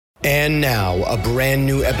And now, a brand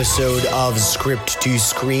new episode of Script to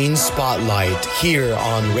Screen Spotlight here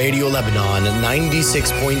on Radio Lebanon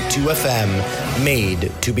 96.2 FM,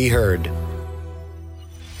 made to be heard.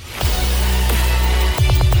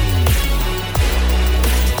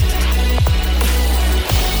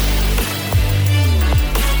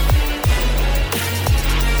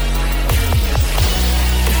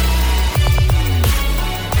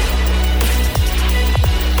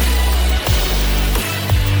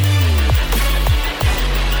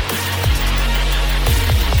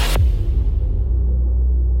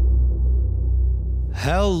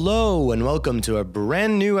 Hello and welcome to a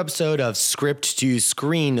brand new episode of Script to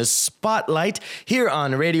Screen Spotlight here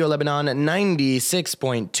on Radio Lebanon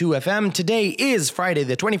 96.2 FM. Today is Friday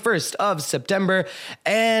the 21st of September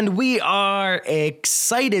and we are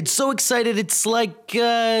excited. So excited it's like,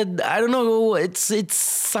 I don't know, it's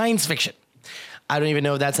science fiction. I don't even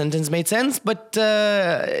know if that sentence made sense, but,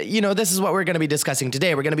 this is what we're going to be discussing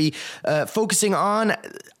today. We're going to be focusing on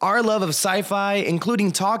our love of sci-fi,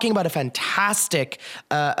 including talking about a fantastic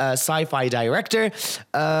sci-fi director.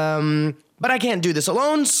 But I can't do this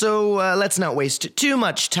alone, so let's not waste too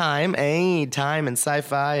much time. Time and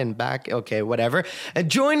sci-fi and back, okay, whatever.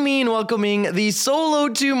 Join me in welcoming the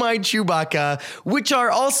Solo to my Chewbacca, which are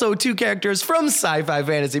also two characters from sci-fi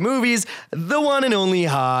fantasy movies, the one and only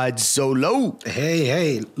Han Solo.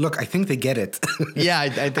 Hey, look, I think they get it. Yeah,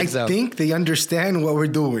 I think so. I think they understand what we're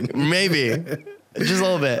doing. Maybe. Just a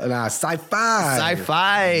little bit. Sci-fi.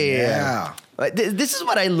 Sci-fi. Yeah. This is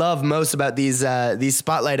what I love most about these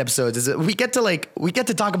spotlight episodes is that we get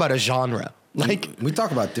to talk about a genre. Like we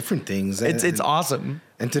talk about different things. It's awesome.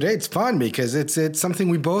 And today it's fun because it's something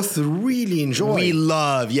we both really enjoy. We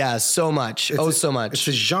love, so much. So much. It's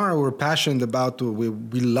a genre we're passionate about.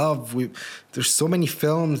 We love. There's so many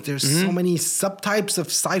films. There's so many subtypes of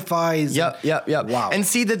sci-fis. Yep. Wow. And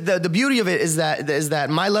see, the beauty of it is that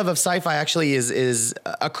my love of sci-fi actually is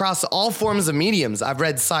across all forms of mediums. I've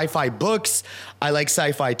read sci-fi books. I like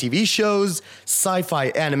sci-fi TV shows,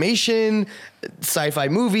 sci-fi animation, sci-fi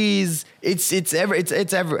movies. It's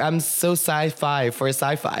ever. I'm so sci-fi for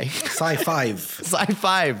sci-fi. Sci-fi.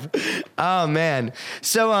 Sci-fi. Oh man.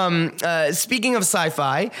 So speaking of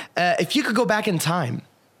sci-fi, if you could go back in time,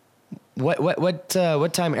 what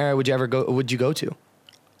time era would you go to?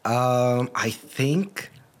 I think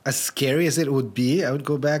as scary as it would be, I would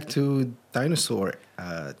go back to dinosaur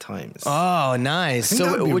times. Oh, nice.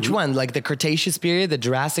 So which one? Like the Cretaceous period, the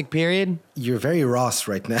Jurassic period? You're very Ross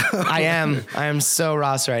right now. I am so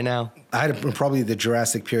Ross right now. I had probably the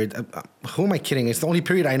Jurassic period. Who am I kidding? It's the only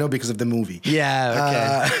period I know because of the movie.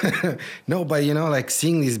 Yeah, okay. No, but like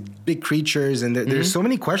seeing these big creatures and there's so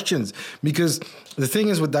many questions because the thing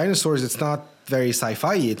is with dinosaurs, it's not very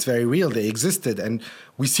sci-fi. It's very real. They existed and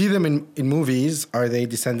we see them in movies. Are they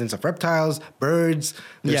descendants of reptiles, birds?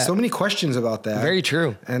 There's so many questions about that. Very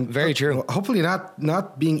true. And very true. Hopefully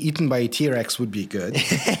not being eaten by a T-Rex would be good.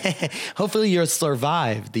 Hopefully you'll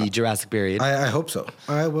survive the Jurassic period. I hope so.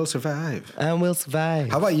 I will survive. I will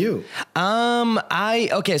survive. How about you?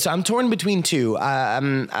 So I'm torn between two.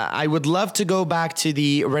 I would love to go back to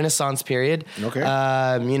the Renaissance period.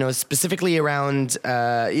 Okay. Specifically around,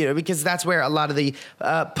 because that's where a lot of the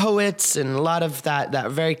poets and a lot of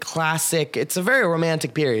that very classic, it's a very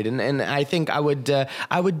romantic period. And I think I would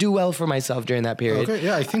do well for myself during that period. Okay,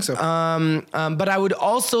 yeah, I think so. But I would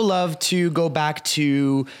also love to go back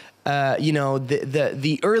to,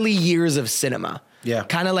 the early years of cinema. Yeah.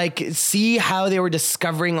 Kind of like see how they were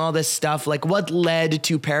discovering all this stuff, like what led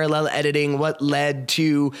to parallel editing, what led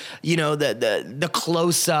to, the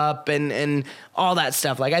close up and all that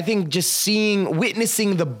stuff. Like I think just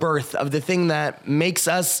witnessing the birth of the thing that makes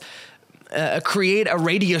us create a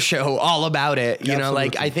radio show all about it.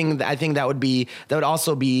 Absolutely. I think that would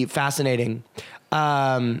also be fascinating.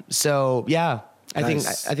 So yeah,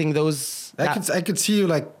 Nice. I think those. I could see you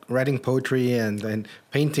like writing poetry and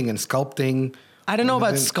painting and sculpting. I don't know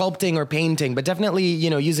about sculpting or painting, but definitely,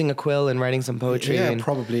 using a quill and writing some poetry. Yeah, and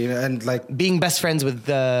probably. And like being best friends with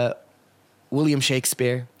William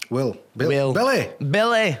Shakespeare. Billy, bud.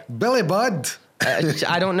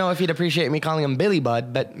 I don't know if you'd appreciate me calling him Billy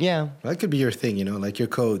Bud, but yeah. That could be your thing, like your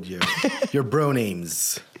code, your bro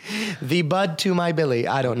names. The Bud to my Billy.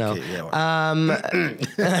 I don't know. Okay,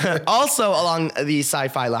 yeah, also along the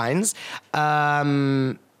sci-fi lines,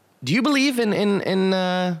 do you believe in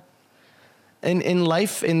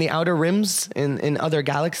life in the outer rims, in other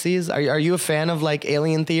galaxies? Are you a fan of like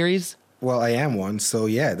alien theories? Well, I am one, so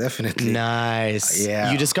yeah, definitely. Nice.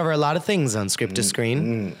 Yeah. You discover a lot of things on Script to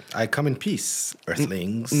Screen. I come in peace,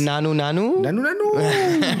 Earthlings. Nanu nanu? Nanu,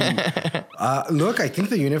 nanu. Look, I think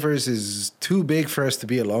the universe is too big for us to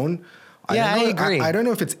be alone. I agree. I don't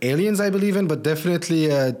know if it's aliens I believe in, but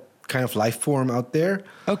definitely a kind of life form out there.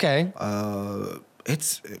 Okay.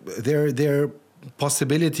 It's there are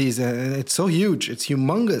possibilities, and it's so huge. It's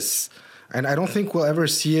humongous, and I don't think we'll ever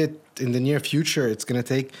see it in the near future. It's going to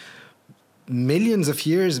take millions of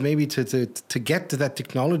years maybe to get to that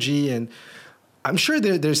technology, and I'm sure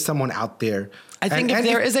there's someone out there. I think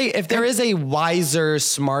if there is a wiser,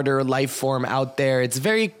 smarter life form out there, it's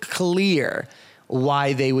very clear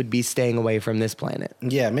why they would be staying away from this planet.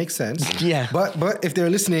 Yeah, makes sense. Yeah. But if they're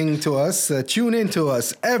listening to us, tune in to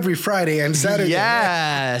us every Friday and Saturday.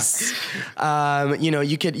 Yes.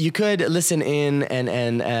 You could listen in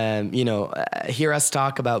and hear us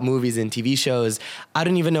talk about movies and TV shows. I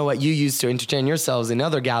don't even know what you use to entertain yourselves in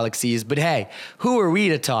other galaxies, but hey, who are we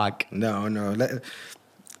to talk? No.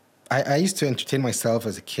 I used to entertain myself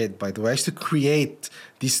as a kid, by the way. I used to create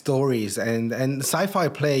these stories, and sci-fi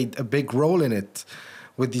played a big role in it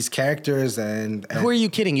with these characters. And who are you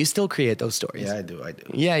kidding? You still create those stories. Yeah, I do.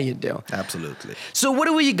 Yeah, you do. Absolutely. So what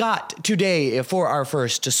do we got today for our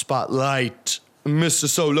first spotlight, Mr.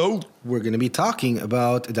 Solo? We're going to be talking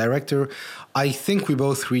about a director I think we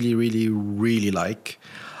both really, really, really like.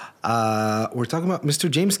 We're talking about Mr.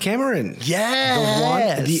 James Cameron. Yes. The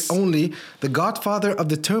one, the only, the godfather of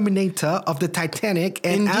the Terminator, of the Titanic,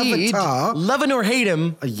 and Indeed. Avatar. Love him or hate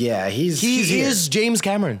him. Yeah, he is here. James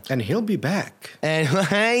Cameron. And he'll be back. And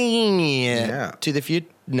Yeah. to the future.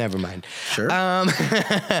 Never mind. Sure.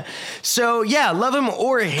 So yeah, love him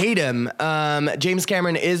or hate him. James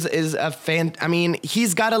Cameron is a fan. I mean,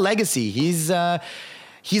 he's got a legacy. He's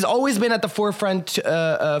always been at the forefront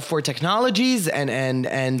for technologies and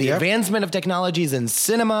the advancement of technologies in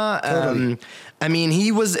cinema. Totally. I mean,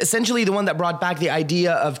 he was essentially the one that brought back the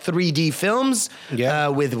idea of 3D films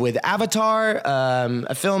with Avatar,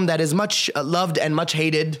 a film that is much loved and much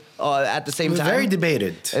hated at the same time. Very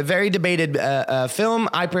debated. A very debated film.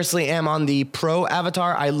 I personally am on the pro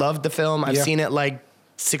Avatar. I loved the film. I've seen it like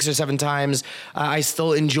 6 or 7 times. I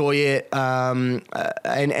still enjoy it.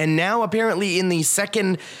 And now apparently in the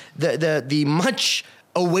second, the much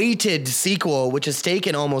awaited sequel, which has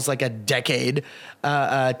taken almost like a decade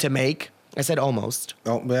to make. I said almost.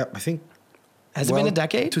 Oh, yeah, I think. Has it been a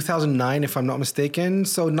decade? 2009, if I'm not mistaken.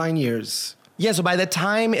 So 9 years. Yeah, so by the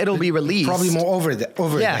time it'll be released... Probably more over a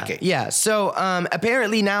decade. Yeah, so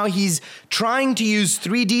apparently now he's trying to use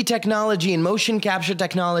 3D technology and motion capture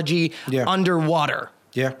technology underwater.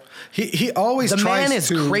 Yeah. He always tries to... The man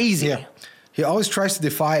is crazy. Yeah. He always tries to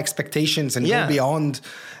defy expectations and go beyond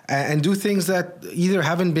and do things that either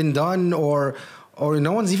haven't been done or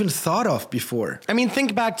no one's even thought of before. I mean,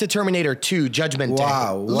 think back to Terminator 2, Judgment Day.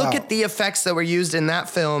 Wow. Look at the effects that were used in that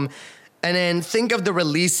film, and then think of the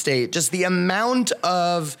release date. Just the amount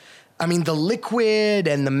of, the liquid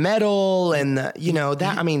and the metal and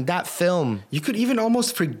that film. You could even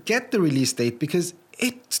almost forget the release date because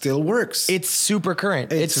it still works. It's super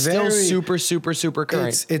current. It's still super, super, super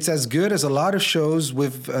current. It's as good as a lot of shows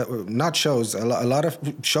with, not shows, a lot of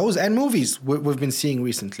shows and movies we've been seeing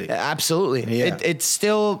recently. Absolutely. Yeah. It's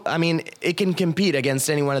still, it can compete against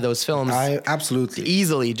any one of those films. Absolutely.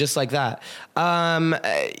 Easily, just like that.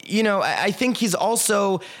 I think he's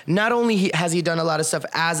also, not only has he done a lot of stuff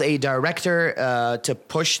as a director to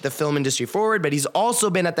push the film industry forward, but he's also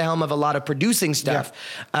been at the helm of a lot of producing stuff.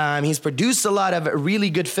 Yeah. He's produced a lot of really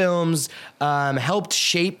good films, helped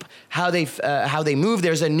shape how they move.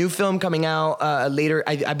 There's a new film coming out later.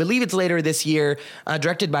 I believe it's later this year,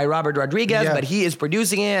 directed by Robert Rodriguez, but he is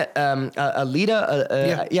producing it. Alita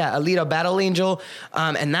Battle Angel,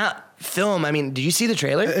 and that film, did you see the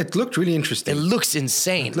trailer? It looked really interesting. It looks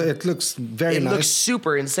insane. It looks very nice. It looks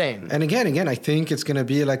super insane. And again, I think it's going to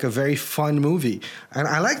be like a very fun movie. And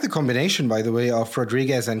I like the combination, by the way, of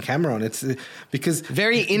Rodriguez and Cameron. It's because...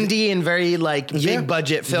 Very indie and very big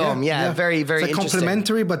budget film. Yeah. Very, very it's interesting.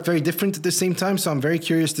 Complementary, but very different at the same time. So I'm very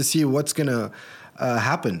curious to see what's going to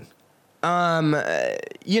happen.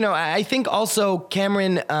 I think also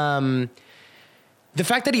Cameron... the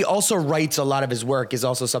fact that he also writes a lot of his work is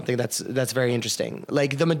also something that's very interesting.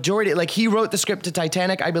 Like the majority, he wrote the script to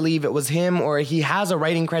Titanic, I believe it was him, or he has a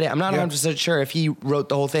writing credit. I'm not 100% sure if he wrote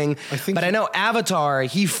the whole thing, but I know Avatar,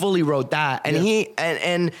 he fully wrote that. And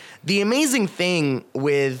and the amazing thing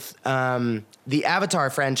with the Avatar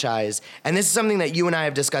franchise, and this is something that you and I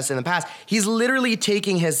have discussed in the past, he's literally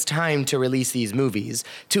taking his time to release these movies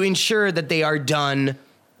to ensure that they are done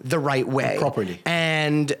the right way, properly,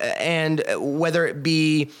 and whether it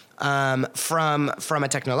be from a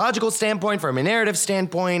technological standpoint, from a narrative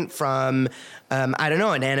standpoint, from I don't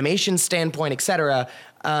know, an animation standpoint, etc.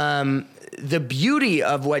 The beauty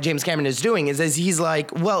of what James Cameron is doing is he's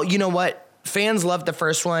like, well, you know what? Fans love the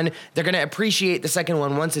first one. They're going to appreciate the second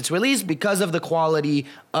one once it's released because of the quality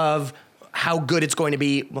of how good it's going to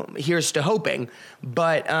be. Well, here's to hoping.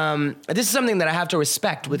 But this is something that I have to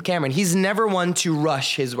respect with Cameron. He's never one to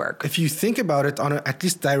rush his work. If you think about it on at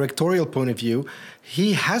least directorial point of view,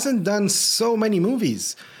 he hasn't done so many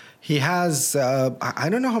movies. He has, I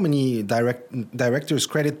don't know how many directors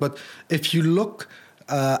credit, but if you look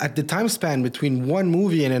at the time span between one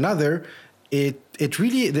movie and another, it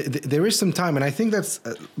really, there is some time. And I think that's,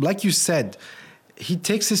 like you said, he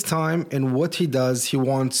takes his time in what he does. He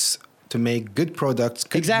wants to make good products,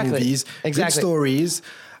 good movies, good stories.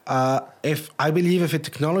 If a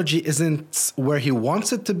technology isn't where he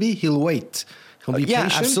wants it to be, he'll wait. He'll be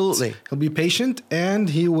patient. Absolutely. He'll be patient, and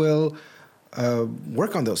he will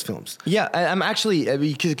work on those films. Yeah, I'm actually,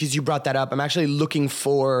 because you brought that up, I'm actually looking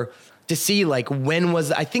to see like when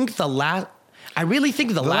was, I really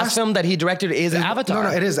think the last film that he directed is Avatar. No,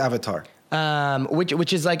 it is Avatar.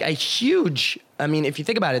 Which is like a huge, I mean, if you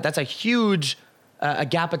think about it, that's a huge a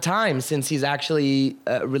gap of time since he's actually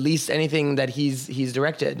released anything that he's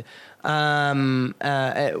directed. And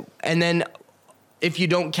then if you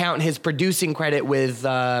don't count his producing credit with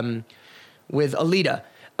Alita.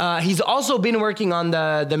 He's also been working on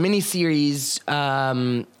the miniseries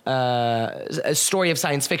A Story of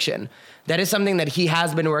Science Fiction. That is something that he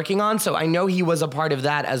has been working on, so I know he was a part of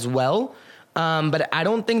that as well. But I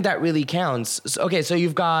don't think that really counts. So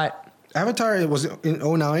you've got Avatar. It was in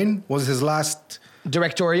 2009. Was his last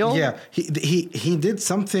directorial? Yeah, he did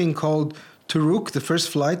something called Turuk: The First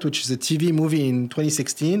Flight, which is a TV movie in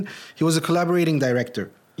 2016. He was a collaborating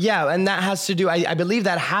director. Yeah, and that has to do, I believe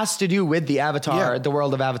that has to do with the Avatar, the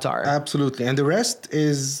world of Avatar. Absolutely. And the rest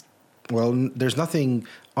is, well, there's nothing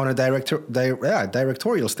on a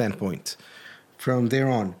directorial standpoint from there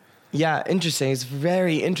on. Yeah, interesting. It's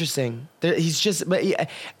very interesting.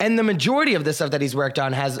 And the majority of the stuff that he's worked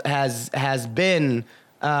on has been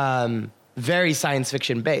very science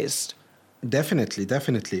fiction based. Definitely.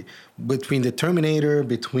 Between the Terminator,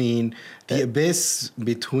 between the Abyss,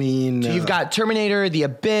 between... So you've got Terminator, the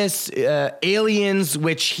Abyss, Aliens,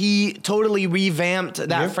 which he totally revamped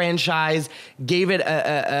that franchise, gave it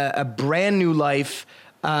a brand new life.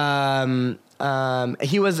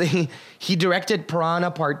 He directed Piranha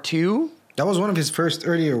Part 2. That was one of his first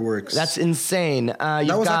earlier works. That's insane.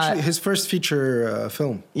 That was actually his first feature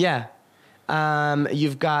film. Yeah.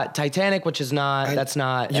 You've got Titanic, which is not. You've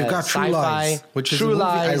got True sci-fi, Lies, which is a movie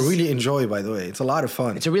I really enjoy. By the way, it's a lot of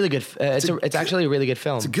fun. It's a really good. It's actually a really good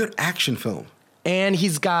film. It's a good action film. And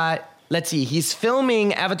he's got. Let's see. He's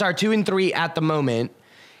filming Avatar 2 and 3 at the moment.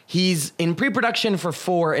 He's in pre-production for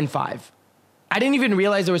 4 and 5. I didn't even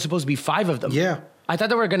realize there was supposed to be 5 of them. Yeah. I thought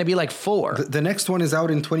there were going to be like 4. The next one is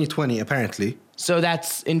out in 2020, apparently. So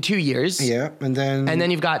that's in 2 years. Yeah, and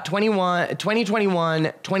then you've got 2021,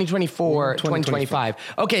 2024, 2025.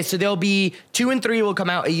 Okay, so there'll be 2 and 3 will come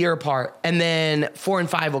out a year apart, and then 4 and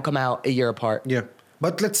 5 will come out a year apart. Yeah,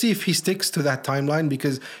 but let's see if he sticks to that timeline,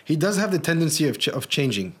 because he does have the tendency of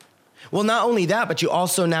changing. Well, not only that, but you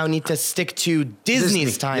also now need to stick to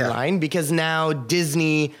Disney's timeline, because now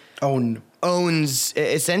Disney owns,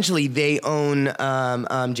 essentially they own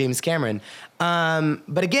James Cameron.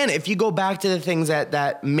 But again, if you go back to the things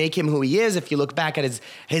that make him who he is, if you look back at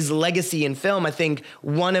his legacy in film, I think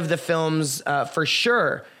one of the films for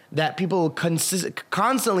sure that people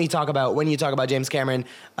constantly talk about when you talk about James Cameron,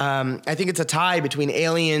 I think it's a tie between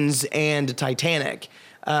Aliens and Titanic,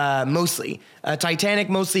 mostly. Titanic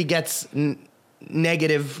mostly gets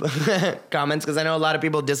negative comments because I know a lot of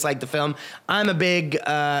people dislike the film. I'm a big,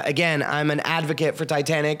 I'm an advocate for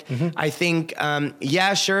Titanic. Mm-hmm. I think,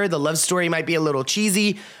 sure, the love story might be a little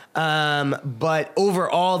cheesy, but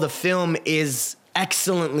overall the film is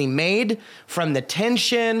excellently made, from the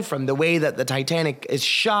tension, from the way that the Titanic is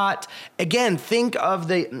shot. Again, think of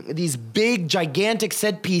these big, gigantic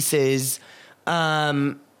set pieces,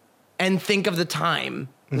 and think of the time.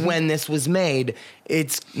 Mm-hmm. When this was made.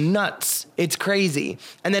 It's nuts. It's crazy.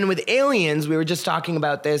 And then with Aliens, we were just talking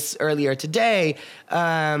about this earlier today.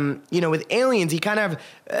 With Aliens, he kind of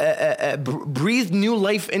breathed new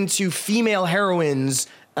life into female heroines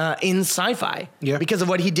in sci-fi. Yeah. Because of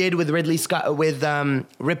what he did with Ripley,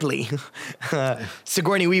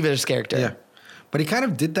 Sigourney Weaver's character. Yeah. But he kind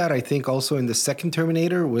of did that, I think, also in the second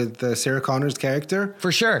Terminator with Sarah Connor's character.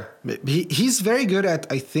 For sure. He's very good at,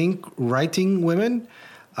 I think, writing women.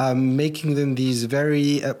 making them these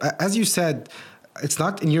very, as you said, it's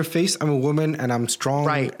not in your face. I'm a woman and I'm strong.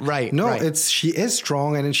 Right. No, right. she is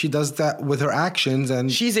strong, and she does that with her actions.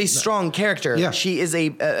 And she's a strong character. Yeah. She is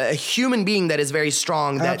a human being that is very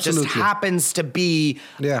strong. That Absolutely. just happens to be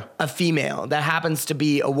a female. That happens to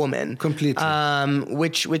be a woman. Completely.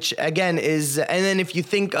 Which again is, and then if you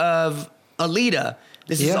think of Alita.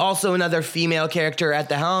 This is also another female character at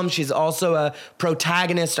the helm. She's also a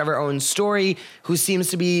protagonist of her own story who seems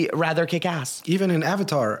to be rather kick-ass. Even in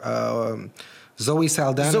Avatar, Zoe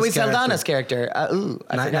Saldana's character. I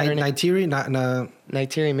forgot her name.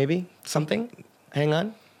 Neytiri, maybe? Something? Hang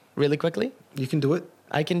on. Really quickly. You can do it.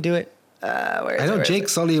 I can do it. I know Jake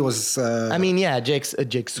Sully was... Jake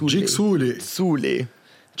Sully.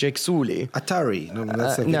 Jake Sully. Atari. No,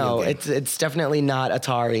 that's a no, video game. it's definitely not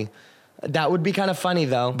Atari. That would be kind of funny,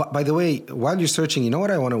 though. But by the way, while you're searching, you know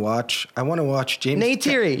what I want to watch? I want to watch James...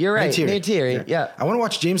 Neytiri, you're right. Neytiri, yeah. I want to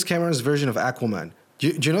watch James Cameron's version of Aquaman. Do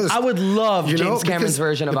you know this? I would love James Cameron's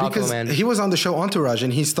version of Aquaman. Because he was on the show Entourage,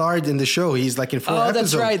 and he starred in the show. He's like in 4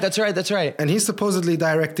 episodes. That's right. And he's supposedly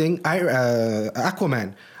directing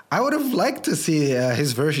Aquaman. I would have liked to see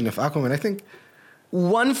his version of Aquaman, I think.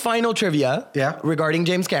 One final trivia regarding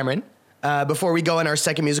James Cameron. Before we go on our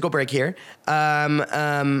second musical break here.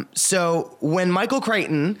 So when Michael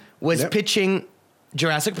Crichton was pitching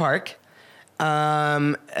Jurassic Park,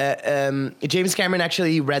 James Cameron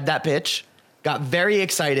actually read that pitch, got very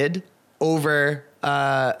excited over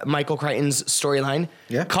Michael Crichton's storyline,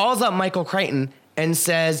 calls up Michael Crichton and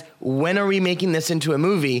says, when are we making this into a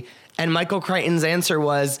movie? And Michael Crichton's answer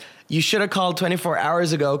was, you should have called 24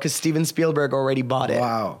 hours ago because Steven Spielberg already bought it.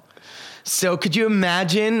 Wow. So could you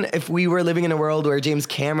imagine if we were living in a world where James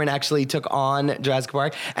Cameron actually took on Jurassic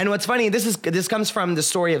Park? And what's funny, this comes from the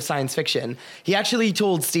story of science fiction. He actually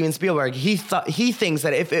told Steven Spielberg he thinks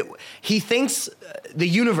that he thinks the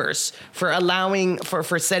universe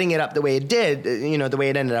for setting it up the way it did, the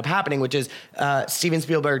way it ended up happening, which is Steven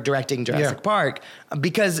Spielberg directing Jurassic Park,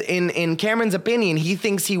 because in Cameron's opinion, he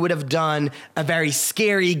thinks he would have done a very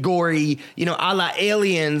scary, gory, a la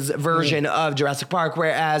Aliens version of Jurassic Park,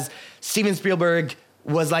 whereas Steven Spielberg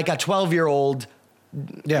was like a 12-year-old,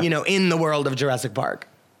 in the world of Jurassic Park.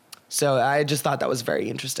 So I just thought that was very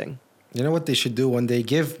interesting. You know what they should do? When they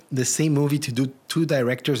give the same movie to do 2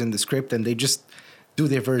 directors in the script, and they just do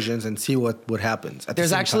their versions and see what happens.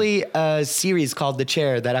 There's actually a series called The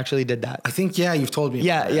Chair that actually did that. I think, you've told me.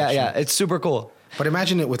 Yeah. It's super cool. But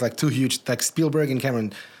imagine it with like 2 huge, like Spielberg and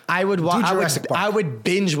Cameron. I would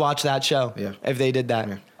binge watch that show if they did that.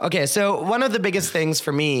 Yeah. Okay, so one of the biggest things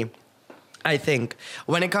for me, I think,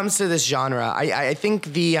 when it comes to this genre, I think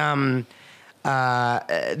the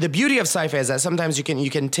beauty of sci-fi is that sometimes you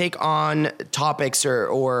can take on topics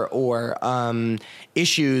or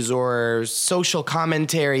issues or social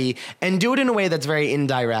commentary and do it in a way that's very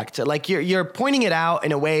indirect. Like you're pointing it out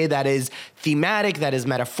in a way that is thematic, that is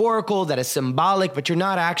metaphorical, that is symbolic, but you're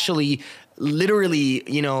not actually literally,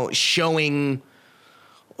 showing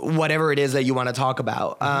whatever it is that you want to talk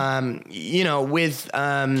about.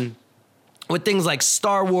 With things like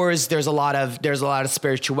Star Wars, there's a lot of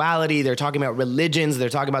spirituality. They're talking about religions. They're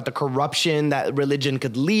talking about the corruption that religion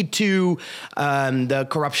could lead to, the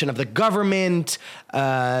corruption of the government.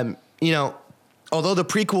 Although the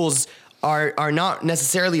prequels are not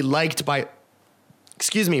necessarily liked by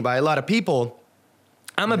a lot of people,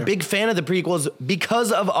 I'm a big fan of the prequels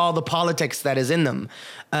because of all the politics that is in them.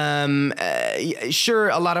 Sure,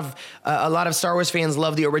 a lot of Star Wars fans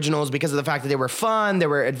love the originals because of the fact that they were fun, they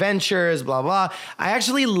were adventures, blah blah. I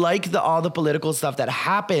actually like all the political stuff that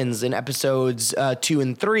happens in episodes 2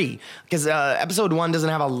 and 3 because episode 1 doesn't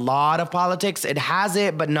have a lot of politics. It has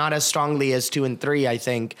it, but not as strongly as 2 and 3, I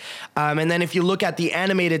think. And then if you look at the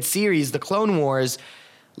animated series, the Clone Wars,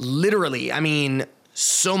 literally,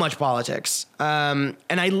 so much politics. And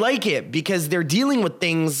I like it because they're dealing with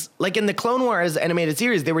things like in the Clone Wars animated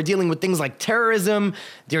series, they were dealing with things like terrorism.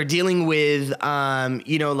 They're dealing with, when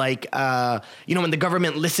the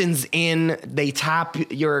government listens in, they tap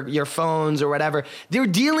your phones or whatever. They're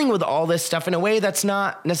dealing with all this stuff in a way that's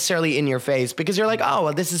not necessarily in your face because you're like, oh,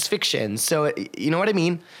 well, this is fiction. So you know what I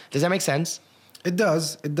mean? Does that make sense? It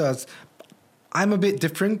does. I'm a bit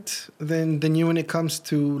different than you when it comes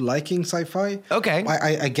to liking sci-fi. Okay.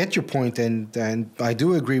 I get your point and I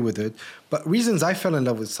do agree with it. But reasons I fell in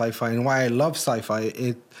love with sci-fi and why I love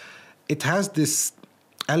sci-fi, it has this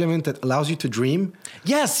element that allows you to dream.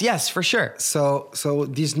 Yes, for sure. So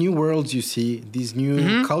these new worlds you see, these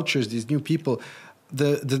new cultures, these new people,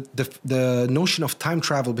 the notion of time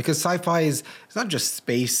travel, because sci-fi it's not just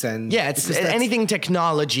space and it's anything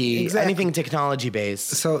technology, anything technology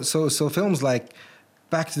based. So films like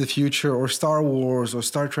Back to the Future or Star Wars or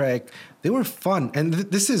Star Trek, they were fun. And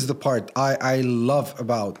this is the part I love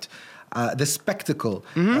about the spectacle.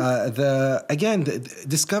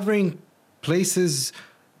 Discovering places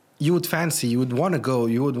you would fancy, you would want to go,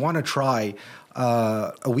 you would want to try.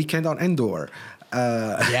 A weekend on Endor.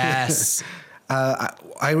 Yes.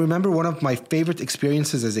 I remember one of my favorite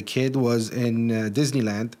experiences as a kid was in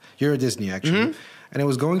Disneyland, Euro Disney actually, and it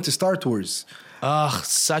was going to Star Tours. Ugh,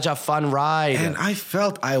 such a fun ride. And I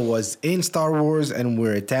felt I was in Star Wars and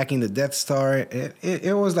we're attacking the Death Star.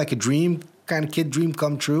 It was like a dream, kind of kid dream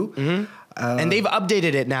come true. And they've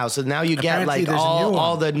updated it now, so now you get like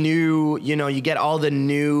all the new, you get all the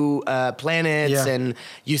new planets, and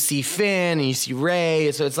you see Finn and you see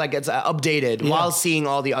Rey, so it's like it's updated while seeing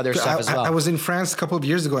all the other stuff as well. I was in France a couple of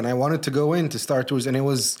years ago, and I wanted to go into Star Tours, and it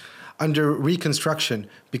was under reconstruction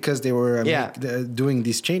because they were doing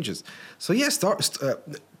these changes. So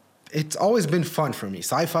it's always been fun for me.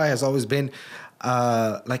 Sci-fi has always been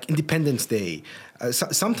like Independence Day.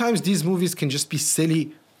 Sometimes these movies can just be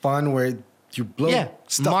silly fun where you blow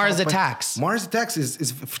stuff Mars up. Attacks. Mars Attacks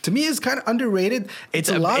is to me is kind of underrated. It's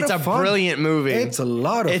a lot of fun. Brilliant movie. It's a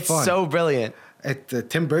lot of fun. It's so brilliant.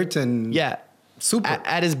 Tim Burton. Yeah. Super.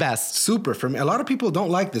 At his best. Super. For me, a lot of people don't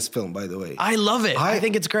like this film, by the way. I love it. I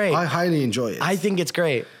think it's great. I highly enjoy it. I think it's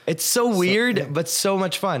great. It's so weird, but so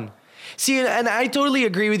much fun. See, and I totally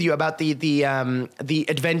agree with you about the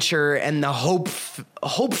adventure and the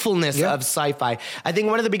hopefulness of sci-fi. I think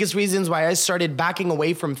one of the biggest reasons why I started backing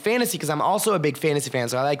away from fantasy, because I'm also a big fantasy fan,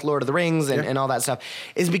 so I like Lord of the Rings and all that stuff,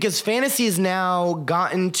 is because fantasy has now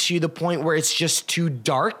gotten to the point where it's just too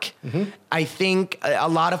dark. I think a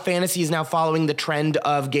lot of fantasy is now following the trend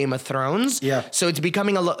of Game of Thrones. Yeah. So it's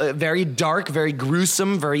becoming a very dark, very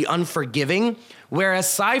gruesome, very unforgiving. Whereas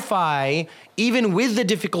sci-fi, even with the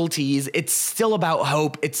difficulties, it's still about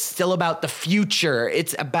hope. It's still about the future.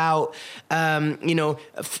 It's about,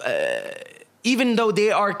 even though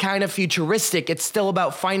they are kind of futuristic, it's still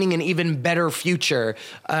about finding an even better future.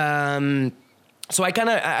 So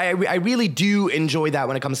I really do enjoy that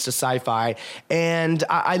when it comes to sci-fi. And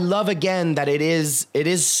I love, again, that it is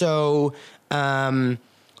so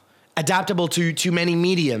adaptable to many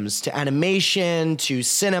mediums, to animation, to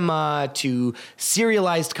cinema, to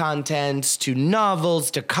serialized content, to novels,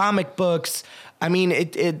 to comic books. I mean,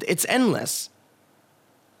 it's endless.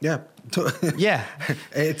 Yeah. Yeah.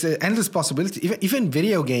 It's an endless possibility. Even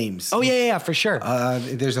video games. Oh, yeah, for sure.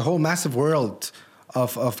 There's a whole massive world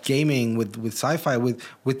of gaming with sci-fi,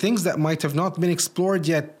 with things that might have not been explored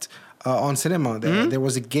yet on cinema. There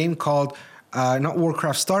was a game called not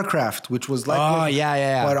Warcraft, StarCraft, which was like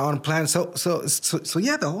but on plan. So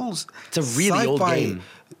yeah, the whole it's a really old game.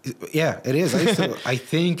 Yeah, it is. I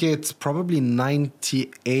think it's probably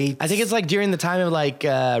 98. I think it's like during the time of like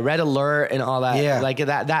Red Alert and all that. Yeah, like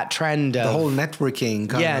that trend. The whole networking.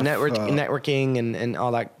 Networking and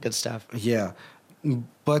all that good stuff. Yeah,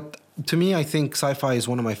 but to me, I think sci-fi is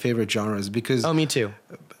one of my favorite genres because. Oh, me too.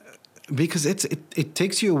 Because it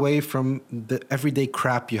takes you away from the everyday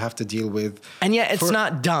crap you have to deal with. And yet it's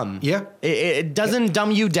not dumb. Yeah. It doesn't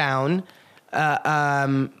dumb you down,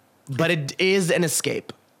 but it is an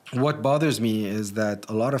escape. What bothers me is that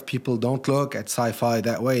a lot of people don't look at sci-fi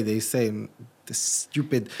that way. They say this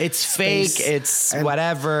stupid it's fake, it's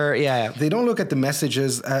whatever. Yeah. They don't look at the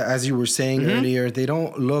messages, as you were saying earlier. They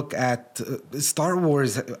don't look at Star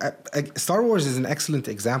Wars. Star Wars is an excellent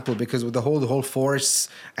example because with the whole force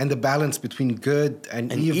and the balance between good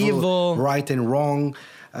and evil, right and wrong.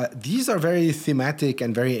 These are very thematic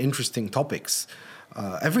and very interesting topics,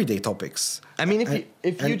 everyday topics. I mean,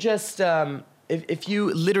 if you just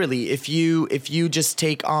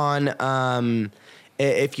take on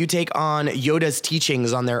Yoda's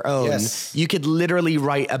teachings on their own, you could literally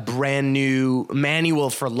write a brand new manual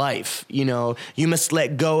for life. You must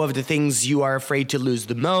let go of the things you are afraid to lose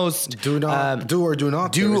the most. Do or do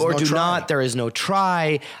not. There is no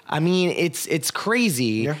try. I mean, it's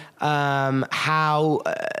crazy how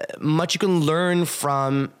much you can learn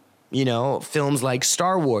from films like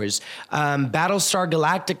Star Wars. Battlestar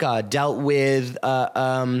Galactica dealt with,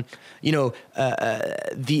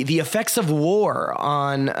 the effects of war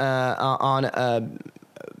on a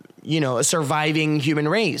surviving human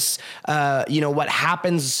race. What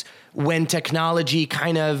happens when technology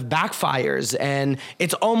kind of backfires and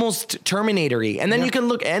it's almost Terminator-y. And then you can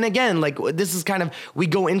look, and again, like this is kind of, we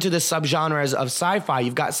go into the subgenres of sci-fi.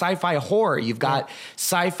 You've got sci-fi horror, you've got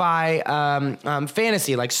sci-fi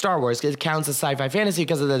fantasy, like Star Wars. It counts as sci-fi fantasy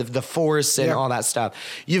because of the Force and all that stuff.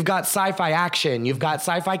 You've got sci-fi action, you've got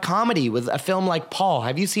sci-fi comedy with a film like Paul.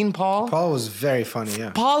 Have you seen Paul? Paul was very funny,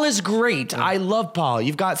 yeah. Paul is great. I love Paul.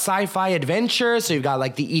 You've got sci-fi adventure, so you've got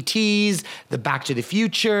like the E.T.s, the Back to the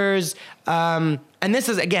Futures. And this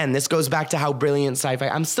is, again, this goes back to how brilliant sci-fi.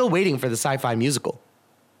 I'm still waiting for the sci-fi musical.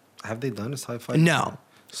 Have they done a sci-fi? No.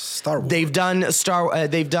 Star Wars. They've done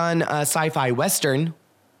sci-fi western.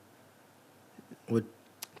 With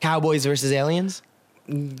Cowboys versus aliens.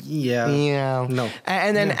 Yeah. No.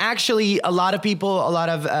 And then actually a lot of people, a lot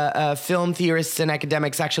of film theorists and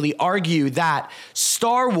academics actually argue that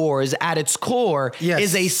Star Wars at its core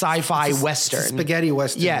is a sci-fi western. It's a spaghetti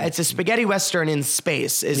western. Yeah, it's a spaghetti western in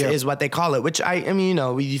space is what they call it, which I mean, you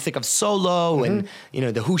know, you think of Solo and, you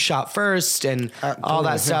know, the Who Shot First and all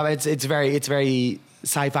that stuff. It's very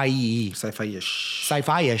sci-fi-y. Sci-fi-ish.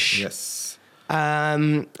 Sci-fi-ish. Yes.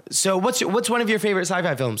 So what's one of your favorite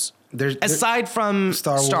sci-fi films? Aside from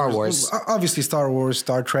Star Wars. Obviously Star Wars,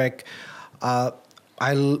 Star Trek. I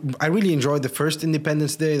really enjoyed the first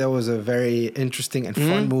Independence Day. That was a very interesting and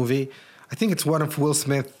fun movie. I think it's one of Will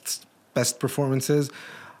Smith's best performances.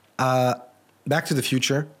 Back to the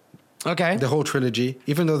Future. Okay. The whole trilogy,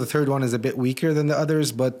 even though the third one is a bit weaker than the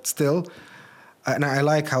others, but still. And I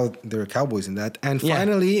like how there are cowboys in that. And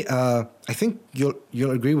finally, I think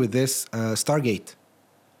you'll agree with this, Stargate.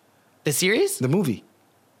 The series? The movie.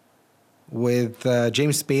 With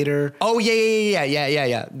James Spader. Oh,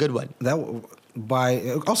 yeah. Good one.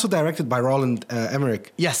 Also directed by Roland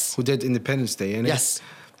Emmerich. Yes. Who did Independence Day. And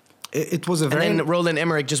it was a very... And then Roland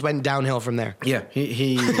Emmerich just went downhill from there. Yeah.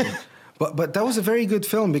 But that was a very good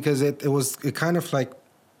film because it kind of like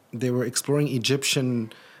they were exploring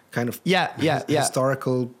Egyptian kind of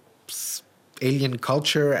historical alien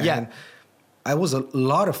culture. And it was a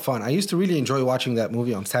lot of fun. I used to really enjoy watching that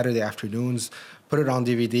movie on Saturday afternoons, put it on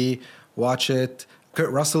DVD, watch it.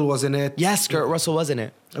 Kurt Russell was in it. Yes, Kurt Russell was in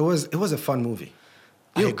it. It was a fun movie.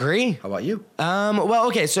 I agree. How about you? Well,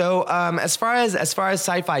 okay. So as far as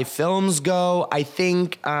sci-fi films go, I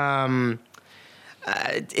think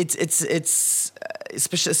it's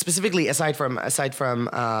specifically aside from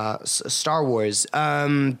Star Wars.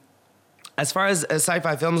 As far as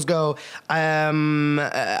sci-fi films go,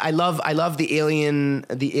 I love the Alien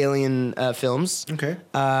films. Okay.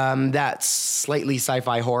 That's slightly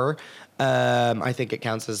sci-fi horror. I think it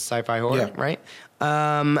counts as sci-fi horror, right?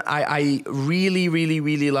 I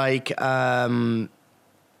really like.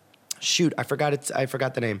 Shoot, I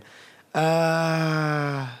forgot the name.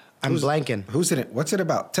 I'm blanking. Who's in it? What's it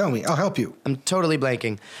about? Tell me. I'll help you. I'm totally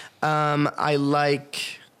blanking. I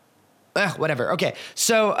like. Whatever. Okay.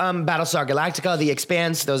 So, Battlestar Galactica, The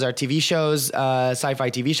Expanse, those are TV shows,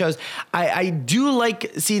 sci-fi TV shows. I do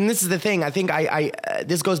like, see, and this is the thing. I think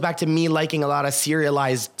this goes back to me liking a lot of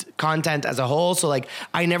serialized content as a whole. So like,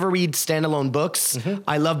 I never read standalone books.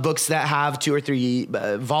 I love books that have 2 or 3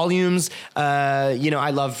 volumes.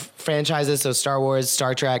 I love franchises. So Star Wars,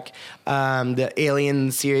 Star Trek, the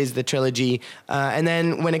Alien series, the trilogy. And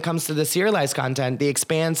then when it comes to the serialized content, The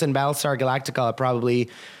Expanse and Battlestar Galactica are probably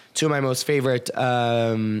 2 of my most favorite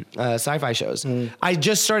sci-fi shows. I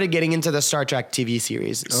just started getting into the Star Trek TV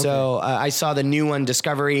series. Okay. So I saw the new one,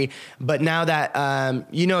 Discovery. But now that,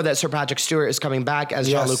 that Sir Patrick Stewart is coming back as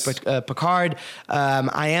Jean-Luc Picard,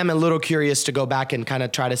 I am a little curious to go back and kind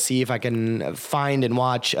of try to see if I can find and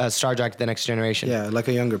watch Star Trek The Next Generation. Yeah, like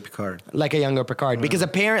a younger Picard. Like a younger Picard. Because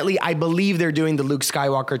apparently, I believe they're doing the Luke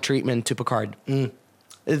Skywalker treatment to Picard.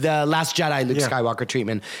 The Last Jedi Luke Skywalker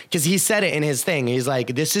treatment, because he said it in his thing. He's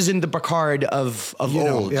like, this isn't the Picard of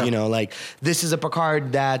old, like this is a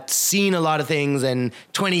Picard that's seen a lot of things and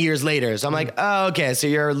 20 years later. So I'm like, oh, okay, so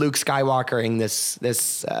you're Luke Skywalkering this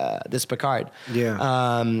Picard.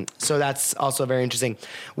 Yeah. So that's also very interesting.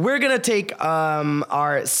 We're gonna take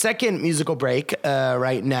our second musical break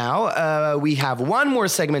right now. We have one more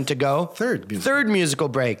segment to go. Third musical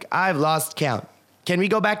break. I've lost count. Can we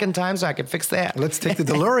go back in time so I can fix that? Let's take the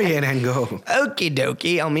DeLorean and go. Okie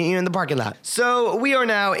dokie. I'll meet you in the parking lot. So we are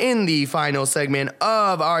now in the final segment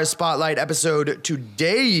of our Spotlight episode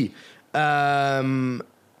today.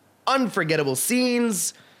 Unforgettable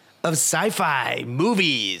scenes of sci-fi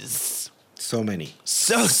movies. So many.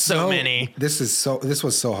 So many. This was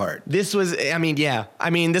so hard. This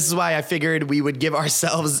is why I figured we would give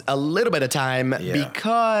ourselves a little bit of time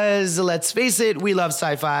because, let's face it, we love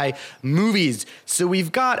sci-fi movies. So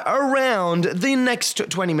we've got around the next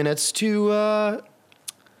 20 minutes to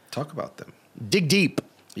talk about them. Dig deep.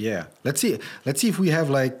 Yeah. Let's see if we have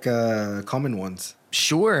like common ones.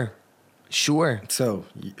 Sure. So,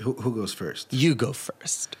 who goes first? You go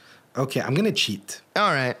first. Okay, I'm going to cheat.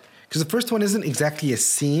 All right. Because the first one isn't exactly a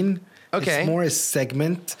scene. Okay. It's more a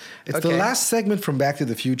segment. It's the last segment from Back to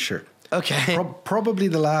the Future. Okay. Probably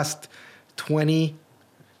the last 20,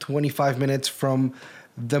 25 minutes from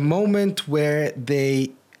the moment where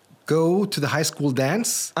they go to the high school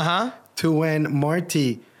dance to when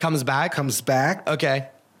Marty comes back. Okay.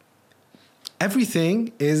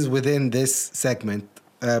 Everything is within this segment.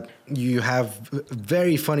 You have a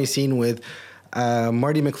very funny scene with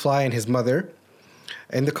Marty McFly and his mother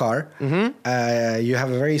in the car. Mm-hmm. You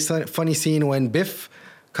have a very funny scene when Biff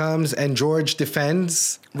comes and George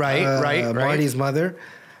defends Marty's mother.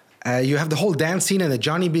 You have the whole dance scene and the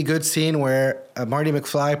Johnny B. Good scene where Marty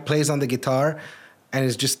McFly plays on the guitar and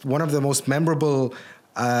is just one of the most memorable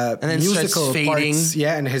and then musical parts.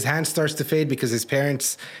 Yeah, and his hand starts to fade because his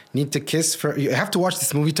parents need to kiss. You have to watch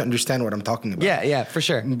this movie to understand what I'm talking about. Yeah, for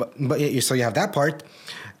sure. But so you have that part.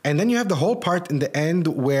 And then you have the whole part in the end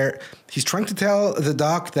where he's trying to tell the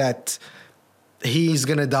doc that he's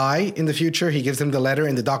going to die in the future. He gives him the letter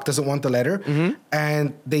and the doc doesn't want the letter. Mm-hmm.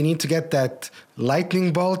 And they need to get that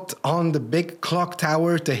lightning bolt on the big clock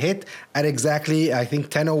tower to hit at exactly, I think,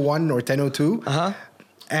 10:01 or 10:02. Uh-huh.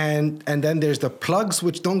 And then there's the plugs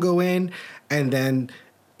which don't go in. And then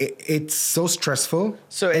it's so stressful.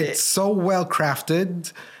 So it's so well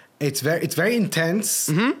crafted. It's very intense,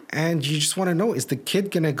 and you just want to know, is the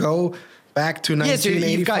kid going to go back to 1985?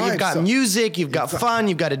 Yeah, so you've got music, you've got fun,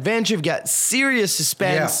 you've got adventure, you've got serious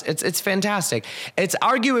suspense. Yeah. It's fantastic. It's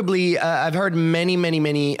arguably, I've heard many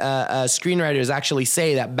screenwriters actually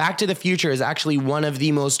say that Back to the Future is actually one of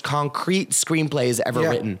the most concrete screenplays ever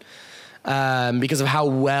written. Because of how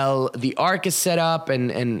well the arc is set up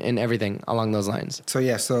and everything along those lines.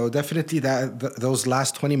 So definitely those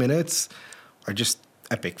last 20 minutes are just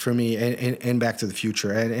epic for me in Back to the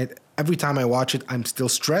Future. And every time I watch it, I'm still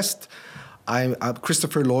stressed.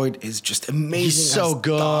 Christopher Lloyd is just amazing. He's so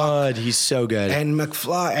good. Doc. He's so good. And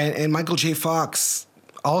McFly and Michael J. Fox.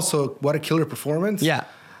 Also, what a killer performance. Yeah.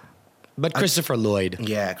 But Christopher Lloyd.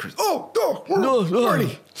 Yeah.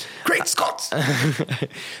 Marty. Great Scott.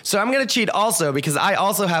 So I'm going to cheat also because I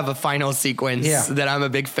also have a final sequence that I'm a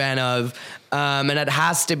big fan of. And it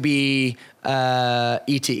has to be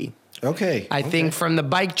E.T. Okay. I think from the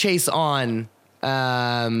bike chase on,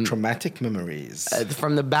 traumatic memories.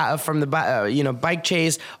 From the bike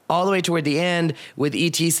chase all the way toward the end with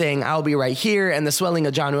E.T. saying "I'll be right here" and the swelling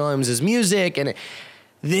of John Williams' music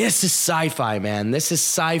this is sci-fi, man. This is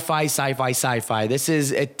sci-fi. This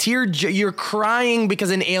is a tear. You're crying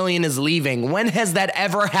because an alien is leaving. When has that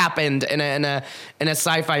ever happened in a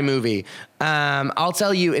sci-fi movie? I'll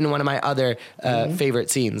tell you in one of my other favorite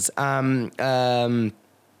scenes.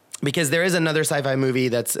 Because there is another sci-fi movie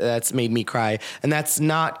that's made me cry, and that's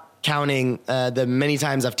not counting the many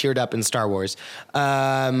times I've teared up in Star Wars.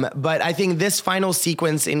 But I think this final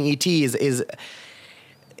sequence in E.T. is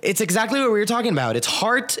it's exactly what we were talking about. It's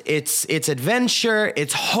heart, it's adventure,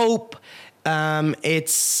 it's hope.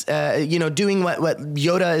 It's doing what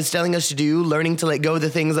Yoda is telling us to do, learning to let go of the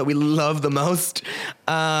things that we love the most,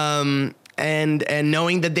 and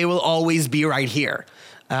knowing that they will always be right here.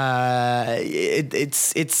 It's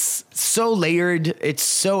so layered. It's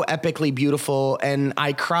so epically beautiful, and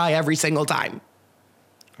I cry every single time.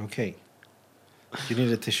 Okay. You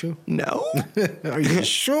need a tissue? No. Are you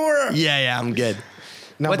sure? Yeah, I'm good.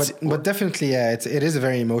 No, but definitely, it is a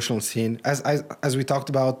very emotional scene. As we talked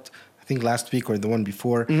about, I think last week or the one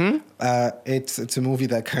before, it's a movie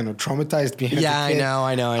that kind of traumatized me. Yeah,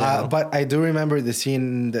 I know. But I do remember the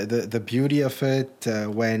scene, the beauty of it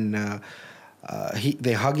when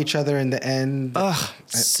they hug each other in the end. Oh,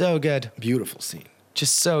 so good. Beautiful scene.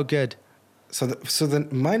 Just so good. So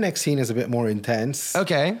my next scene is a bit more intense.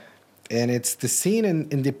 Okay. And it's the scene in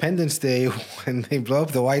Independence Day when they blow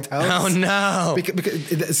up the White House. Oh, no.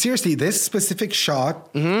 Because seriously, this specific shot,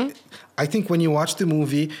 I think when you watch the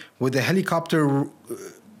movie with the helicopter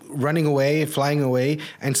running away, flying away,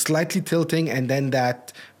 and slightly tilting, and then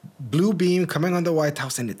that blue beam coming on the White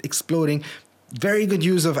House and it exploding, very good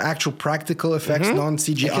use of actual practical effects,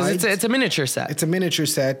 non-CGI. Because it's a miniature set. It's a miniature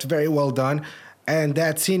set, very well done. And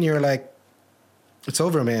that scene, you're like, it's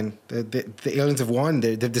over, man. The aliens have won.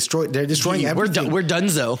 They're destroying everything. We're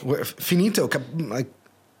donezo. We're finito.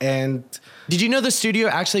 And did you know the studio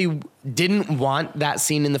actually didn't want that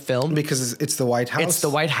scene in the film? Because it's the White House. It's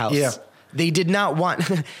the White House. Yeah. They did not want,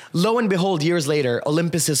 lo and behold, years later,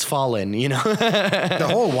 Olympus has fallen, you know, The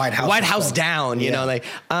whole White House down, you Yeah. know, like,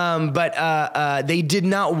 but they did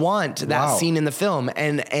not want that Wow. scene in the film.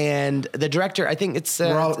 And the director, I think it's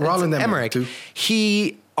Roland Emmerich, too.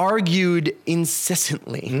 he argued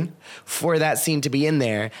incessantly for that scene to be in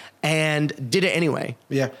there and did it anyway.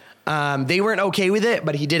 Yeah. They weren't okay with it,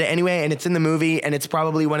 but he did it anyway, and it's in the movie, and it's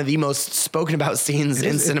probably one of the most spoken about scenes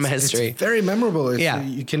in cinema history. It's very memorable. Yeah.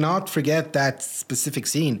 You cannot forget that specific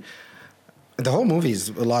scene. The whole movie is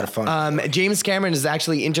a lot of fun. James Cameron is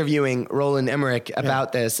actually interviewing Roland Emmerich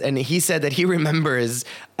about this, and he said that he remembers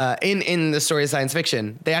in the story of science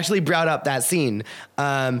fiction, they actually brought up that scene.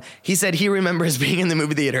 He said he remembers being in the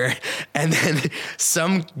movie theater, and then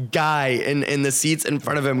some guy in the seats in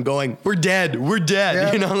front of him going, "We're dead, we're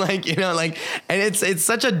dead," Yeah. and it's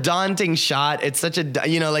such a daunting shot. It's such a,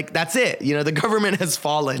 that's it. The government has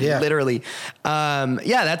fallen, literally.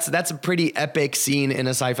 That's a pretty epic scene in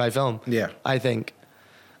a sci-fi film. Yeah. I think.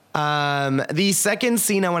 The second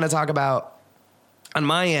scene I want to talk about on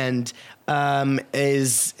my end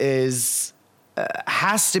has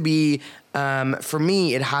to be, for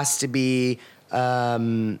me, it has to be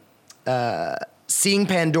seeing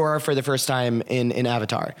Pandora for the first time in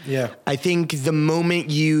Avatar. Yeah. I think the moment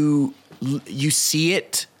you see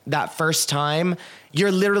it that first time,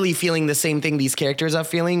 you're literally feeling the same thing these characters are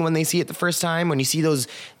feeling when they see it the first time. When you see those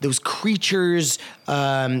creatures,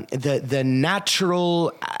 the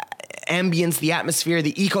natural ambience, the atmosphere,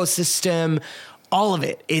 the ecosystem, all of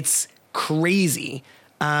it. It's crazy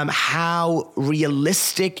how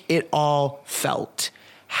realistic it all felt,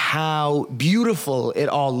 how beautiful it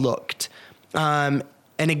all looked. And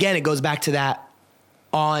again, it goes back to that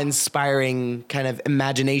awe-inspiring kind of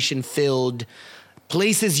imagination-filled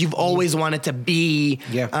places you've always wanted to be.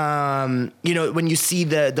 Yeah. When you see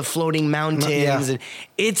the floating mountains, and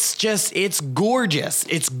it's gorgeous.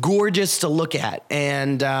 It's gorgeous to look at.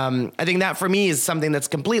 And I think that for me is something that's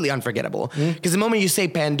completely unforgettable. Because the moment you say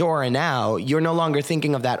Pandora now, you're no longer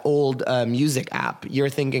thinking of that old music app. You're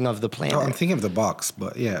thinking of the planet. I'm thinking of the box,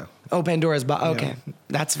 but yeah. Oh, Pandora's box. Okay.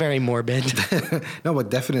 That's very morbid. No, but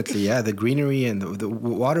definitely, the greenery and the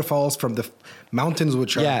waterfalls from the mountains,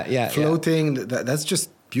 which are floating. That's just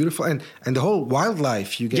beautiful, and the whole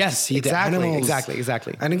wildlife. You get to see the animals.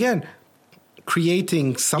 Exactly. And again,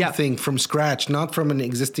 creating something from scratch, not from an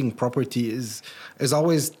existing property, is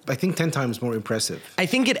always, I think, 10 times more impressive. I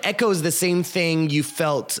think it echoes the same thing you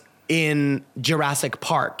felt in Jurassic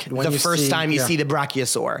Park the first time you see the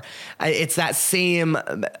brachiosaur. It's that same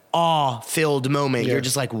awe-filled moment. You're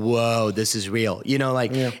just like, whoa, this is real.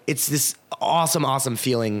 It's this awesome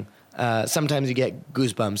feeling. Sometimes you get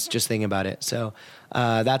goosebumps just thinking about it. So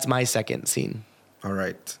that's my second scene. All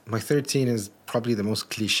right. My third scene is probably the most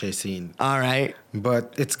cliche scene. All right.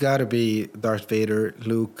 But it's got to be Darth Vader,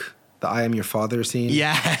 Luke, the "I am your father" scene.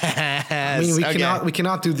 Yes. I mean, we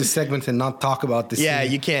cannot do this segment and not talk about this scene. Yeah,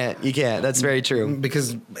 you can't. That's very true.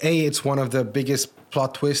 Because A, it's one of the biggest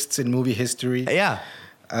plot twists in movie history. Yeah.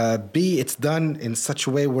 B, it's done in such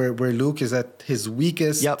a way where Luke is at his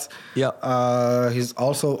weakest. Yep. He's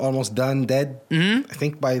also almost done dead. I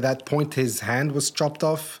think by that point his hand was chopped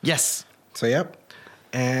off. Yes. So, yep.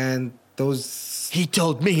 And those... He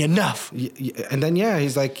told me enough. And then,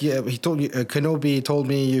 he's like, he told you, Kenobi told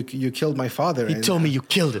me you killed my father. He told me you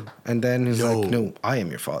killed him. And then he's like, no, I am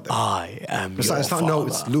your father. I am your father. No,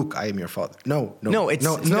 it's Luke, I am your father. No,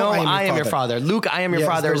 I am your father. Luke, I am your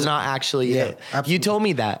father is not actually it. Absolutely. You told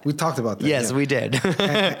me that. We talked about that. Yes, we did.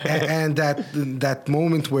 and that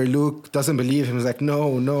moment where Luke doesn't believe him, is like,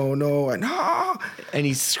 no, and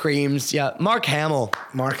he screams, Mark Hamill.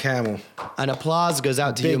 An applause goes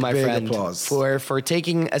out to you, my friend, applause. for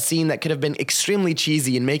taking a scene that could have been extremely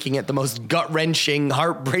cheesy and making it the most gut-wrenching,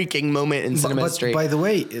 heartbreaking moment in cinema history. By the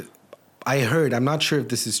way, I heard, I'm not sure if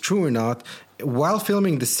this is true or not, while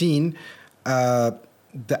filming the scene, the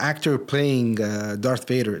actor playing Darth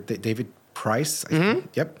Vader, David Price, I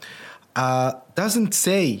think, doesn't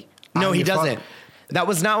say... No, he doesn't. That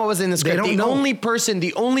was not what was in the script. The only person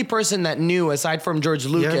that knew, aside from George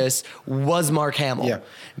Lucas, was Mark Hamill. Yeah.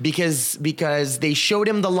 Because they showed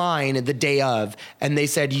him the line the day of, and they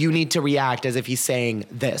said, you need to react as if he's saying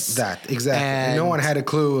this. That, exactly. And no one had a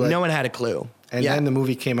clue. No one had a clue. And then the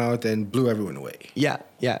movie came out and blew everyone away. Yeah.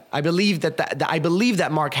 I believe that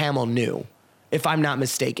Mark Hamill knew, if I'm not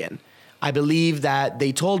mistaken. I believe that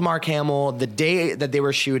they told Mark Hamill the day that they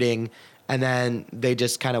were shooting, and then they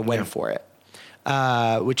just kind of went for it.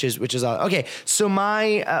 Which is all. Okay. So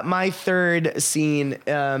my third scene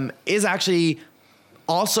is actually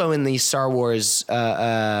also in the Star Wars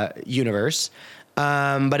universe.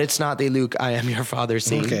 but it's not the Luke, I am your father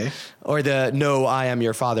scene. Okay. Or the no, I am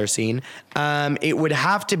your father scene. It would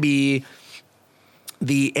have to be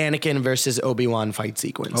the Anakin versus Obi-Wan fight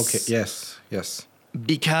sequence. Okay. Yes.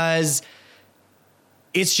 Because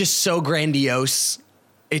it's just so grandiose.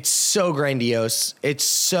 It's so grandiose. It's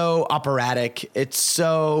so operatic. It's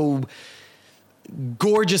so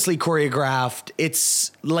gorgeously choreographed.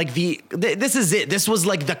 It's like this is it. This was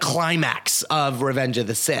like the climax of Revenge of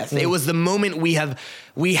the Sith. It was the moment we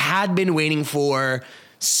had been waiting for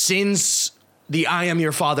since the I am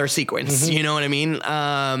your father sequence. You know what I mean?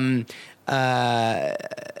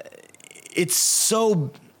 It's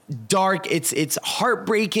so dark. It's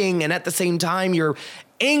heartbreaking. And at the same time, you're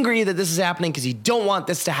angry that this is happening because you don't want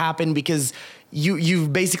this to happen, because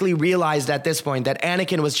you've basically realized at this point that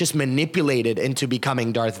Anakin was just manipulated into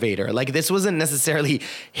becoming Darth Vader. Like, this wasn't necessarily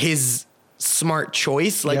his smart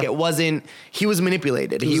choice. Like, it wasn't, he was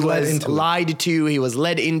manipulated. He was lied to, he was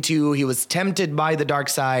led into, he was tempted by the dark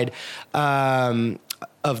side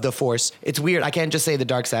of the Force. It's weird. I can't just say the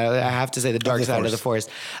dark side. I have to say the dark side of the Force.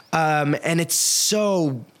 And it's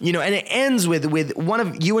so, and it ends with one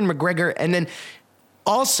of Ewan McGregor, and then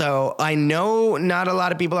also, I know not a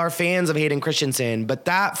lot of people are fans of Hayden Christensen, but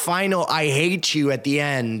that final I hate you at the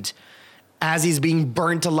end, as he's being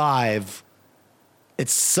burnt alive,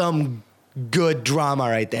 it's some good drama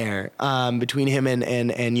right there between him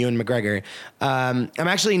and Ewan McGregor. I'm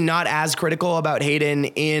actually not as critical about Hayden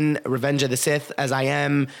in Revenge of the Sith as I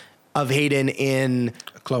am of Hayden in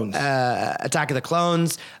Clones. Attack of the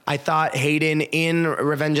Clones. I thought Hayden in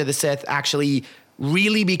Revenge of the Sith actually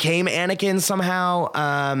really became Anakin somehow.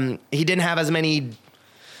 He didn't have as many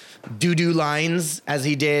doo-doo lines as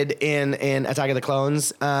he did in Attack of the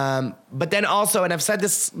Clones. But then also, and I've said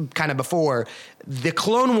this kind of before, the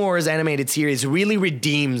Clone Wars animated series really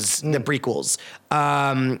redeems the prequels,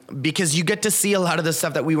 because you get to see a lot of the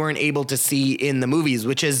stuff that we weren't able to see in the movies,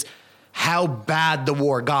 which is how bad the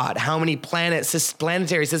war got, how many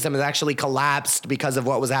planetary systems actually collapsed because of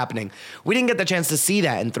what was happening. We didn't get the chance to see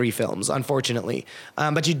that in 3 films, unfortunately.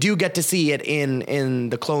 But you do get to see it in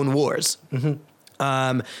the Clone Wars.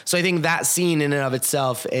 So I think that scene in and of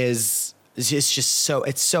itself is just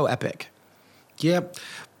so epic. Yeah.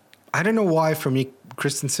 I don't know why, for me,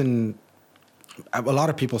 Christensen, a lot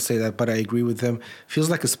of people say that, but I agree with them, feels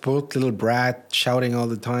like a spoiled little brat shouting all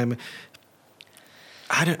the time.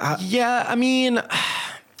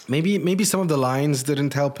 Maybe some of the lines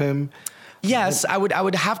didn't help him. Yes, I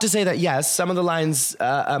would have to say that, yes, some of the lines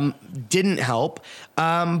didn't help.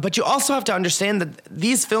 But you also have to understand that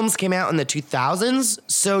these films came out in the 2000s,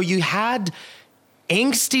 so you had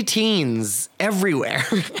angsty teens everywhere.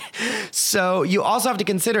 So you also have to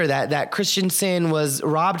consider that Christensen was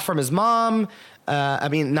robbed from his mom.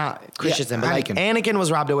 Not Christensen, but Anakin. like Anakin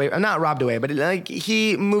was robbed away, not robbed away, but like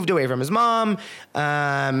he moved away from his mom.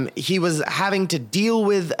 He was having to deal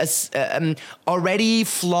with a already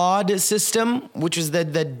flawed system, which was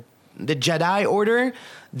the Jedi Order.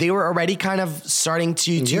 They were already kind of starting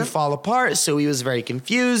to fall apart, so he was very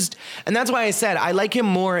confused. And that's why I said I like him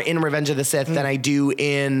more in Revenge of the Sith than I do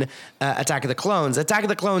in Attack of the Clones. Attack of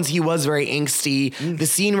the Clones, he was very angsty. The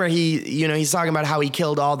scene where he's talking about how he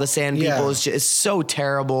killed all the sand people is so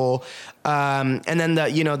terrible. And then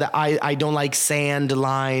the I don't like sand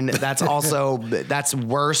line, that's also, that's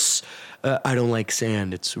worse. I don't like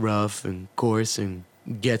sand. It's rough and coarse and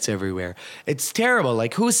gets everywhere. It's terrible.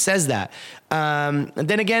 Like, who says that? And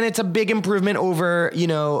then again, it's a big improvement over,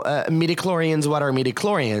 midichlorians. What are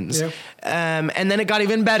midichlorians? Yeah. And then it got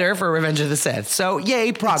even better for Revenge of the Sith. So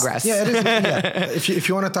yay, progress. It is. Yeah. If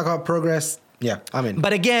you want to talk about progress, yeah, I'm in.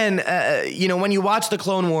 But again, when you watch the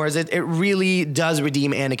Clone Wars, it really does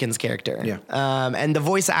redeem Anakin's character. Yeah. And the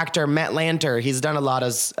voice actor Matt Lanter, he's done a lot.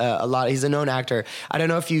 He's a known actor. I don't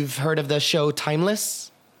know if you've heard of the show Timeless.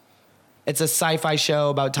 It's a sci-fi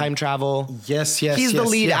show about time travel. Yes. He's the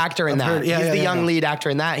lead actor in that. He's the young lead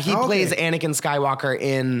actor in that. He plays Anakin Skywalker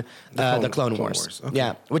in the Clone Wars. Okay.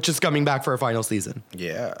 Yeah, which is coming back for a final season.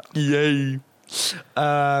 Yeah. Yay.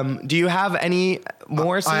 Do you have any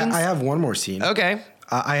more scenes? I have one more scene. Okay.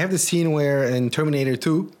 I have the scene where in Terminator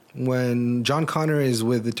 2, when John Connor is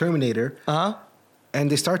with the Terminator,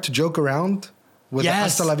 and they start to joke around with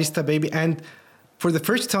Hasta la Vista, baby, and for the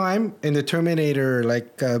first time in the Terminator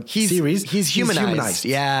series, he's humanized.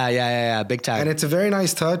 Yeah, big time. And it's a very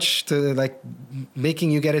nice touch to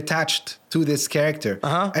making you get attached to this character.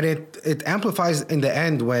 And it amplifies in the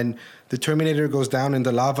end when the Terminator goes down in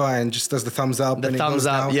the lava and just does the thumbs up. The thumbs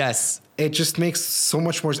up, yes. It just makes so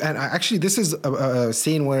much more. And actually, this is a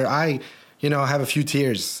scene where I, have a few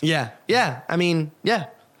tears. Yeah. I mean, yeah,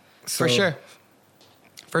 for sure.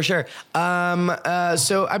 For sure.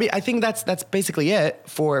 So I mean, I think that's basically it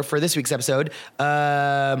for this week's episode.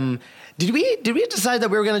 Did we decide that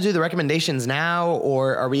we were going to do the recommendations now,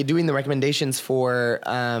 or are we doing the recommendations for?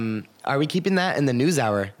 Are we keeping that in the news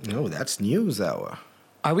hour? No, that's news hour.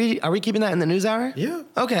 Are we keeping that in the news hour? Yeah.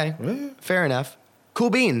 Okay. Yeah. Fair enough. Cool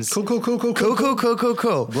beans. Cool.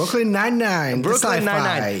 Brooklyn Nine-Nine. Brooklyn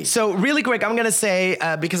Nine-Nine. So really quick, I'm going to say,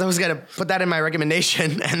 because I was going to put that in my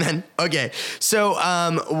recommendation and then, okay. So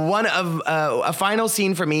one of, a final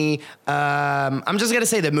scene for me, I'm just going to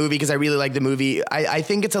say the movie because I really like the movie. I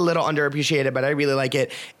think it's a little underappreciated, but I really like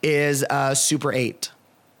it, is Super 8.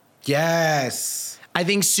 Yes. I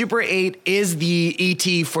think Super 8 is the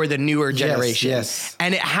ET for the newer generation. Yes.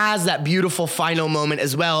 And it has that beautiful final moment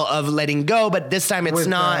as well of letting go, but this time it's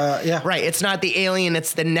not, right, it's not the alien,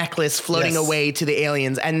 it's the necklace floating away to the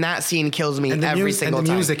aliens. And that scene kills me every single time. And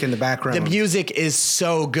the music in the background. The music is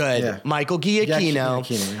so good. Yeah. Michael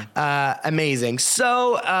Giacchino. Amazing.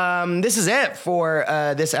 So this is it for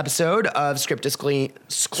this episode of Script to Scream.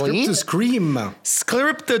 Script to Scream.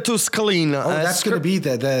 Script to Scream. Oh, that's going to be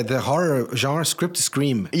the horror genre, Script to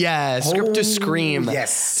Scream. Yeah, Script to Scream.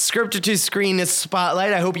 Yes. Script to Screen is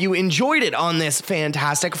Spotlight. I hope you enjoyed it on this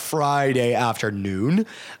fantastic Friday afternoon.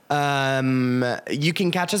 You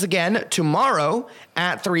can catch us again tomorrow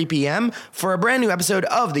at 3 p.m. for a brand new episode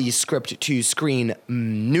of the Script to Screen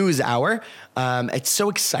News Hour. It's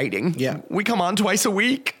so exciting. Yeah. We come on twice a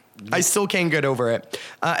week. I still can't get over it.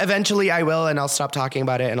 Eventually I will, and I'll stop talking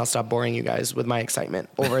about it, and I'll stop boring you guys with my excitement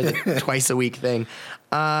over the twice a week thing.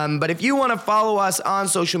 But if you want to follow us on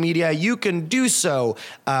social media, you can do so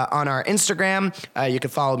on our Instagram. You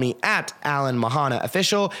can follow me at Alan Mahana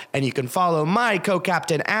Official, and you can follow my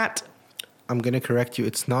co-captain at... I'm going to correct you.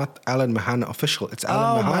 It's not Alan Mahana Official. It's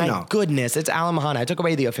Alan Mahana. Oh my goodness. It's Alan Mahana. I took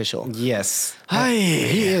away the official. Yes. Hi.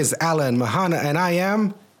 He is Alan Mahana, and I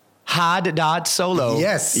am... Had.solo.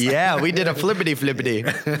 Yes. Yeah, we did a flippity.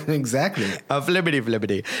 Exactly. A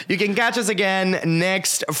flippity. You can catch us again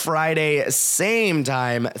next Friday, same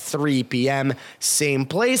time, 3 p.m., same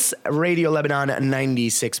place, Radio Lebanon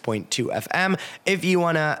 96.2 FM. If you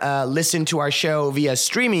want to listen to our show via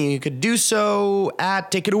streaming, you could do so at,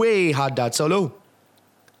 take it away, Had.solo.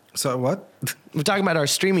 So what? We're talking about our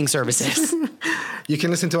streaming services. You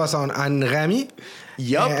can listen to us on Anrami.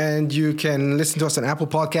 Yup. And you can listen to us on Apple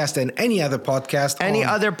Podcast and any other podcast. Any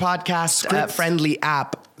other podcast-friendly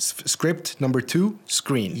app. Script number 2,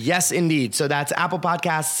 Screen. Yes, indeed. So that's Apple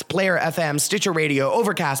Podcasts, Player FM, Stitcher Radio,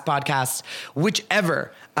 Overcast Podcasts,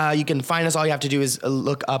 whichever. You can find us. All you have to do is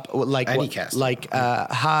look up,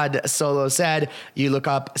 Had Solo said, you look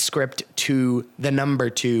up Script to the number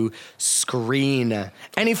 2 Screen.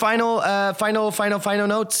 Any final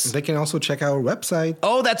notes? They can also check our website.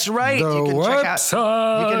 Oh, that's right. You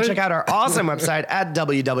can check out our awesome website at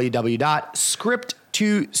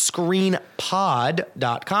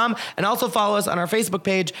www.script2screenpod.com, and also follow us on our Facebook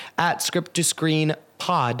page at Script to Screen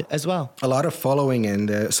Pod as well. A lot of following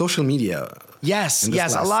and social media. Yes,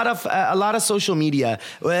 a lot of social media.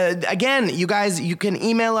 Again, you guys, you can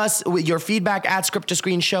email us with your feedback at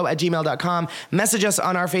scripttoscreenshow@gmail.com. Message us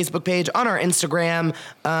on our Facebook page, on our Instagram.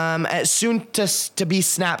 Soon to be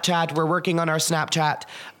Snapchat. We're working on our Snapchat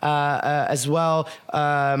as well.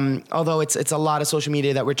 Although it's a lot of social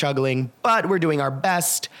media that we're juggling, but we're doing our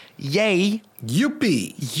best. Yay!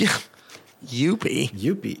 Yuppie! Yeah. Yippee.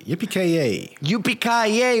 Yippee-ki-yay.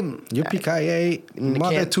 Yippee-ki-yay. Yippee-ki-yay.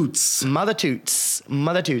 Mother toots. Mother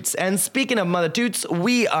toots. And speaking of mother toots,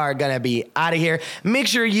 we are going to be out of here. Make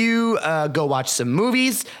sure you go watch some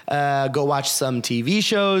movies, go watch some TV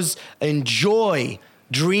shows, enjoy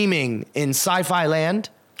dreaming in sci-fi land.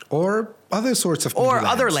 Or other sorts of or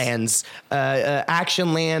other lands.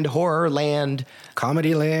 Action land, horror land.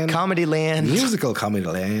 Comedy land. Musical comedy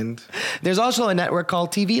land. There's also a network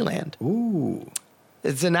called TV Land. Ooh.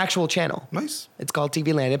 It's an actual channel. Nice. It's called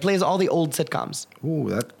TV Land. It plays all the old sitcoms.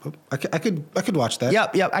 Ooh, I could watch that.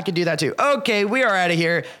 Yep, I could do that too. Okay, we are out of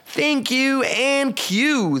here. Thank you, and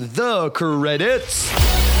cue the credits.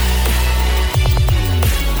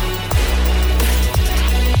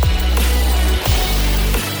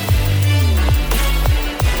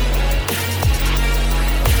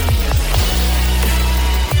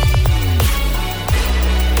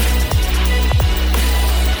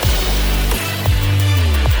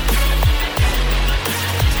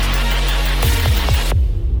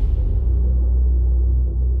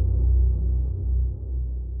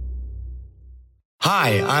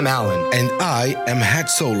 Hi, I'm Alan. And I am Hat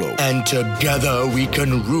Solo. And together we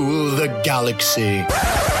can rule the galaxy.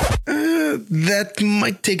 that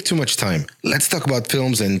might take too much time. Let's talk about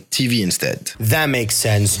films and TV instead. That makes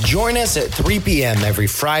sense. Join us at 3 p.m. every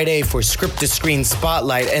Friday for Script to Screen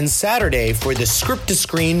Spotlight and Saturday for the Script to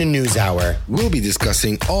Screen News Hour. We'll be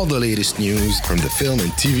discussing all the latest news from the film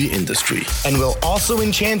and TV industry. And we'll also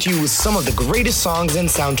enchant you with some of the greatest songs and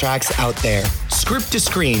soundtracks out there. Script to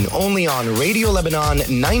Screen, only on Radio Lebanon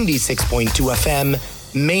 96.2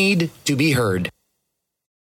 FM, made to be heard.